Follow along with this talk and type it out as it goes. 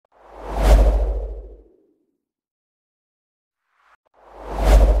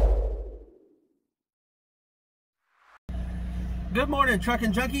Good morning,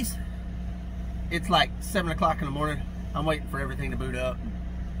 trucking junkies. It's like 7 o'clock in the morning. I'm waiting for everything to boot up.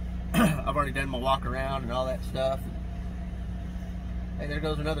 I've already done my walk around and all that stuff. Hey, there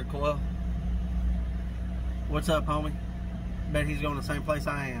goes another coil. What's up, homie? Bet he's going the same place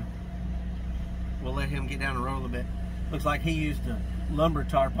I am. We'll let him get down the road a little bit. Looks like he used a lumber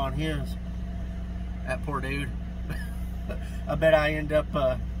tarp on his. That poor dude. I bet I end up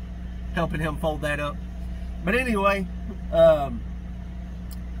helping him fold that up. But anyway, I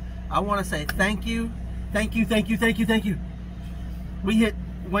want to say thank you. We hit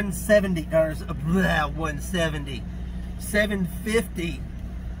 170, or 170, 750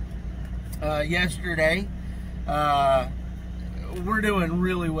 yesterday. We're doing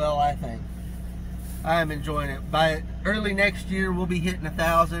really well, I think. I am enjoying it. By early next year, we'll be hitting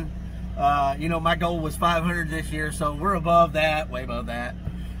 1,000. You know, my goal was 500 this year, so we're above that, way above that.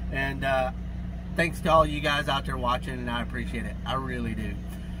 And thanks to all you guys out there watching, and I appreciate it. I really do.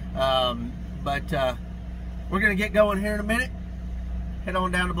 But we're going to get going here in a minute. Head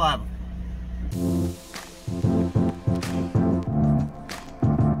on down to Blythe.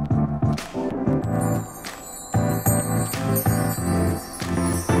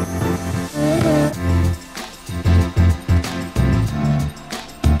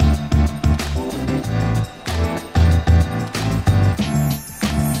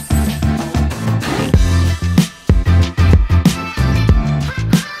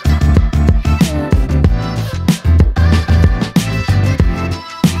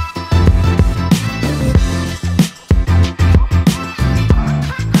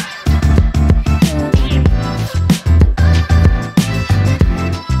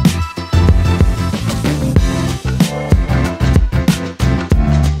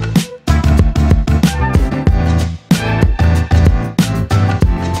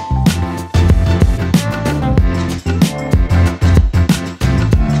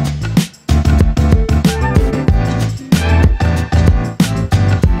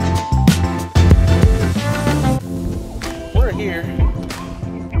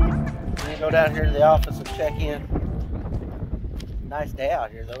 Down here to the office and check in. Nice day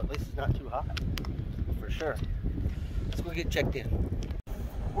out here though, at least it's not too hot, for sure. Let's go get checked in.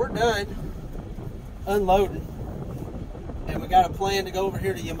 We're done unloading, and we got a plan to go over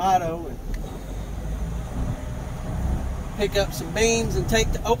here to Yamato and pick up some beams and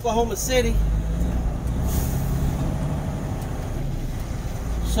take to Oklahoma City.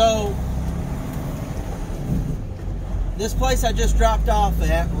 So this place I just dropped off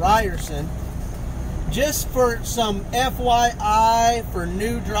at, Ryerson, just for some FYI for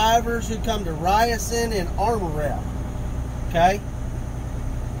new drivers who come to Ryerson and Armorel, okay?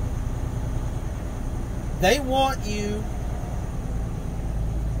 They want you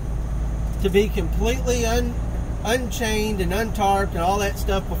to be completely unchained and untarped and all that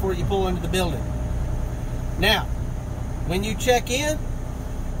stuff before you pull into the building. Now, when you check in,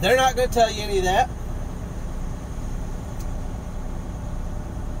 they're not going to tell you any of that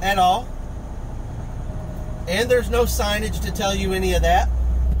at all. And there's no signage to tell you any of that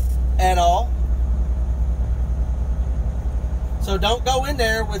at all. So don't go in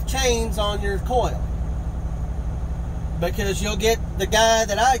there with chains on your coil, because you'll get the guy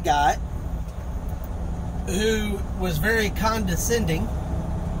that I got who was very condescending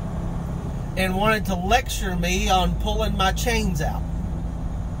and wanted to lecture me on pulling my chains out.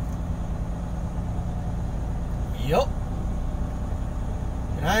 Yup.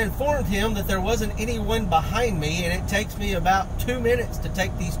 And I informed him that there wasn't anyone behind me, and it takes me about 2 minutes to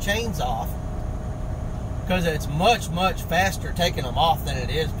take these chains off, because it's much, much faster taking them off than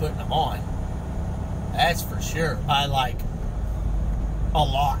it is putting them on. That's for sure, by like a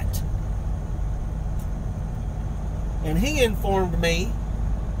lot. And he informed me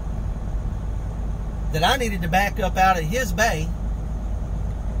that I needed to back up out of his bay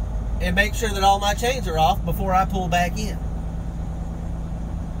and make sure that all my chains are off before I pull back in.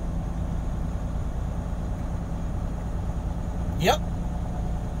 Yep.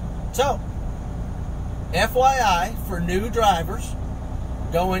 So, FYI for new drivers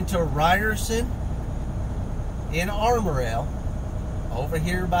going to Ryerson in Armorel, over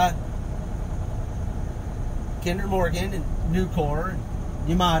here by Kinder Morgan and Nucor and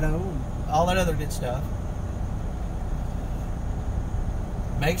Yamato and all that other good stuff.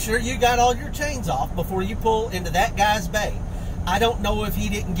 Make sure you got all your chains off before you pull into that guy's bay. I don't know if he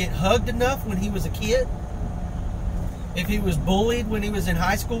didn't get hugged enough when he was a kid, if he was bullied when he was in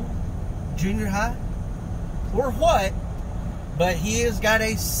high school, junior high, or what, but he has got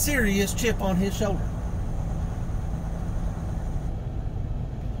a serious chip on his shoulder.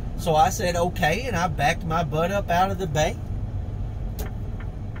 So I said, okay, and I backed my butt up out of the bay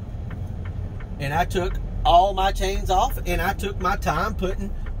and I took all my chains off, and I took my time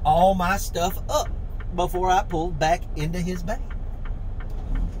putting all my stuff up before I pulled back into his bay.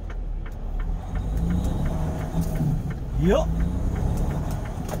 Yup.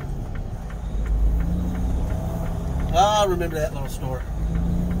 I remember that little store.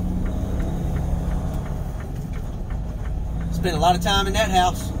 Spent a lot of time in that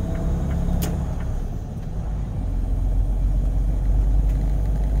house.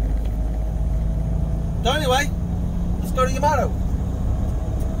 So anyway, let's go to Yamato.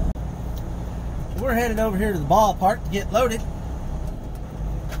 We're headed over here to the ballpark to get loaded.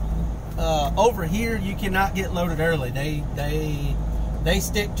 Over here, you cannot get loaded early. They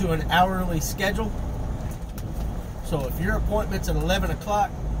stick to an hourly schedule. So if your appointment's at 11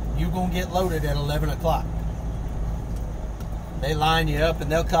 o'clock, you're going to get loaded at 11 o'clock. They line you up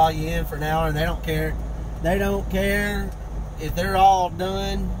and they'll call you in for an hour, and they don't care. They don't care if they're all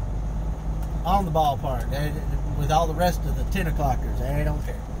done on the ballpark with all the rest of the 10 o'clockers. They don't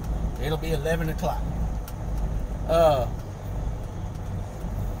care. It'll be 11 o'clock.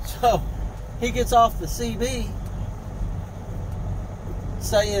 So he gets off the CB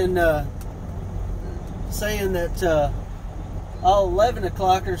saying that all 11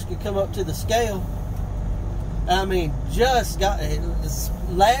 o'clockers could come up to the scale. I mean, just got his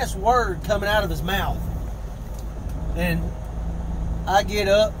last word coming out of his mouth. And I get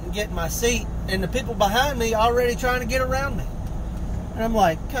up and get in my seat, and the people behind me already trying to get around me. And I'm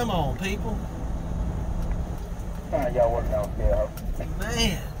like, come on, people. Y'all working on scale.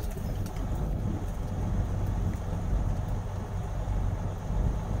 Man.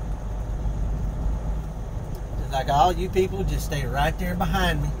 It's like, all you people just stay right there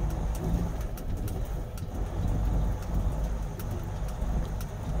behind me.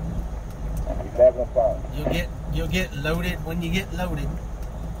 You'll get loaded when you get loaded.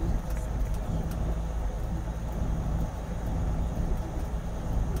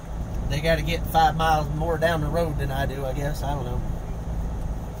 They got to get 5 miles more down the road than I do, I guess. I don't know.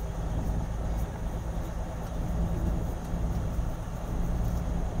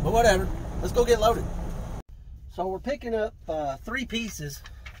 But whatever. Let's go get loaded. So we're picking up 3 pieces.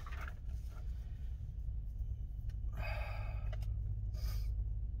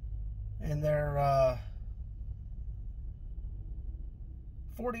 And they're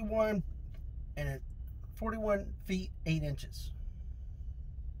 41 feet 8 inches.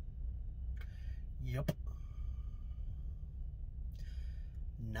 Yep.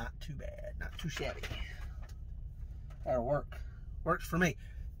 Not too bad. Not too shabby. That'll work. Works for me.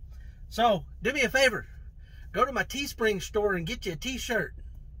 So, do me a favor. Go to my Teespring store and get you a t-shirt.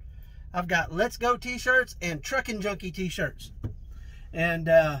 I've got Let's Go t-shirts and Trucking Junkie t-shirts. And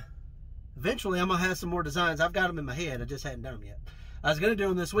eventually I'm going to have some more designs. I've got them in my head. I just hadn't done them yet. I was going to do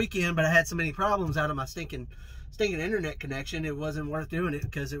them this weekend, but I had so many problems out of my stinking internet connection, it wasn't worth doing it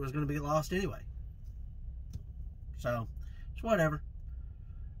because it was going to be lost anyway. So, it's whatever.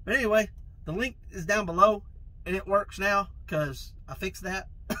 But anyway, the link is down below, and it works now because I fixed that.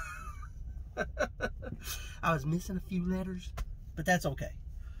 I was missing a few letters, but that's okay.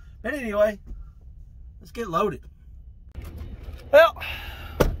 But anyway, let's get loaded. Well,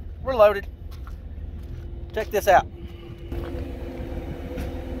 we're loaded. Check this out.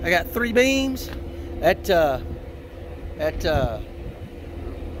 I got 3 beams. That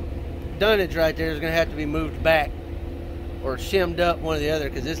dunnage right there is going to have to be moved back or shimmed up, one or the other,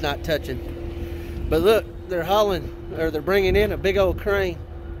 because it's not touching. But look, they're hauling, or they're bringing in a big old crane.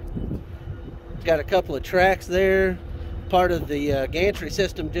 It's got a couple of tracks there. Part of the gantry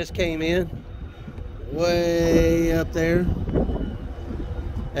system just came in, way up there.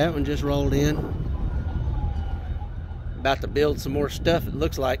 That one just rolled in. About to build some more stuff, it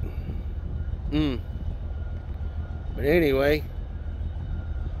looks like. But anyway,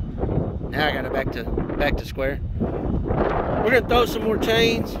 now I got it back to square. We're gonna throw some more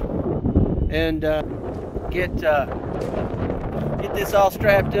chains and get this all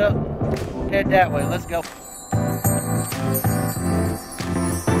strapped up. Head that way. Let's go.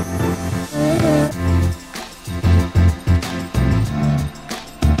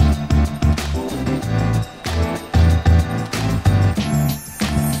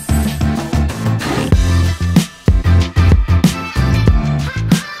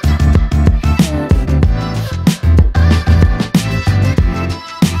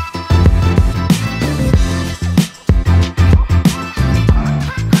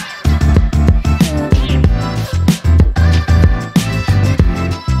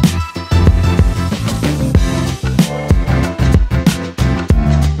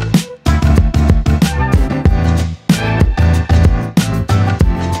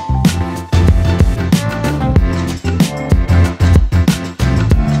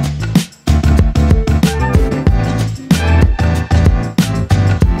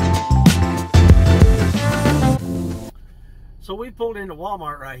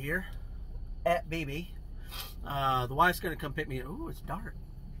 Walmart right here at BB. The wife's gonna come pick me up. Ooh, it's dark.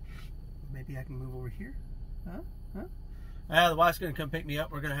 Maybe I can move over here. The wife's gonna come pick me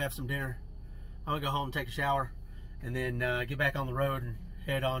up. We're gonna have some dinner. I'm gonna go home, take a shower, and then get back on the road and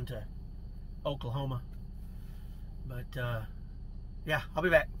head on to Oklahoma. But yeah, I'll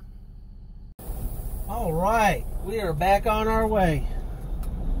be back. All right, we are back on our way.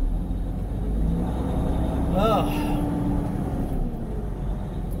 Oh,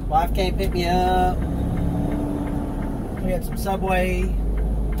 wife can't pick me up. We had some Subway.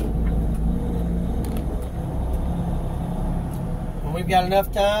 When we've got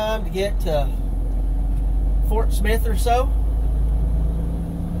enough time to get to Fort Smith or so,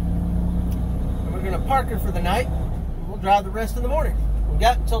 and we're gonna park her for the night. And we'll drive the rest of the morning. We've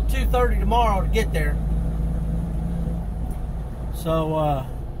got until 2:30 tomorrow to get there. So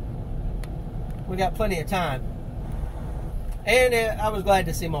we got plenty of time. And I was glad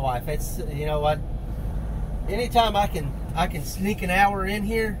to see my wife. It's, you know what, anytime I can sneak an hour in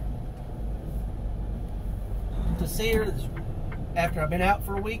here to see her after I've been out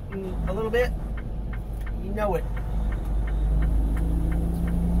for a week and a little bit, you know it.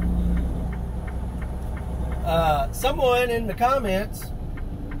 Someone in the comments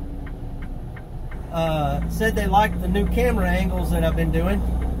said they liked the new camera angles that I've been doing.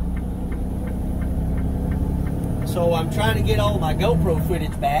 So I'm trying to get all my GoPro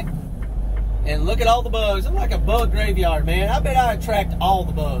footage back. And look at all the bugs. I'm like a bug graveyard, man. I bet I attract all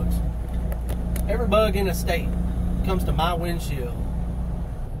the bugs. Every bug in the state comes to my windshield.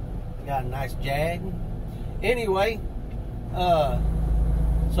 Got a nice Jag. Anyway, so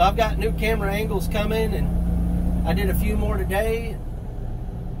I've got new camera angles coming, and I did a few more today.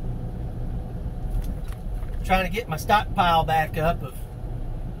 Trying to get my stockpile back up of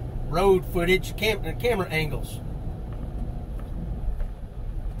road footage, camera angles.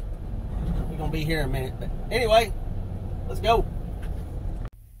 We're gonna be here in a minute, but anyway, let's go.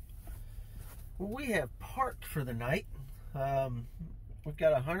 We have parked for the night. We've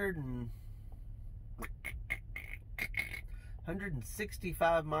got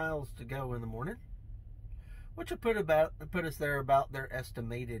 165 miles to go in the morning, which will put us there about their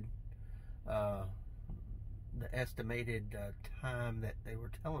estimated time that they were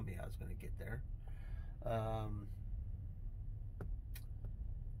telling me I was going to get there.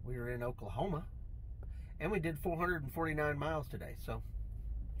 We were in Oklahoma, and we did 449 miles today. So,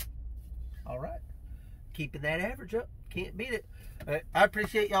 all right, keeping that average up, can't beat it. I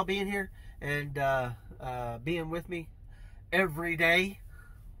appreciate y'all being here and being with me every day.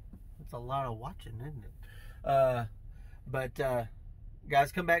 It's a lot of watching, isn't it? But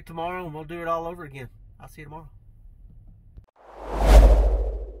guys, come back tomorrow and we'll do it all over again. I'll see you tomorrow.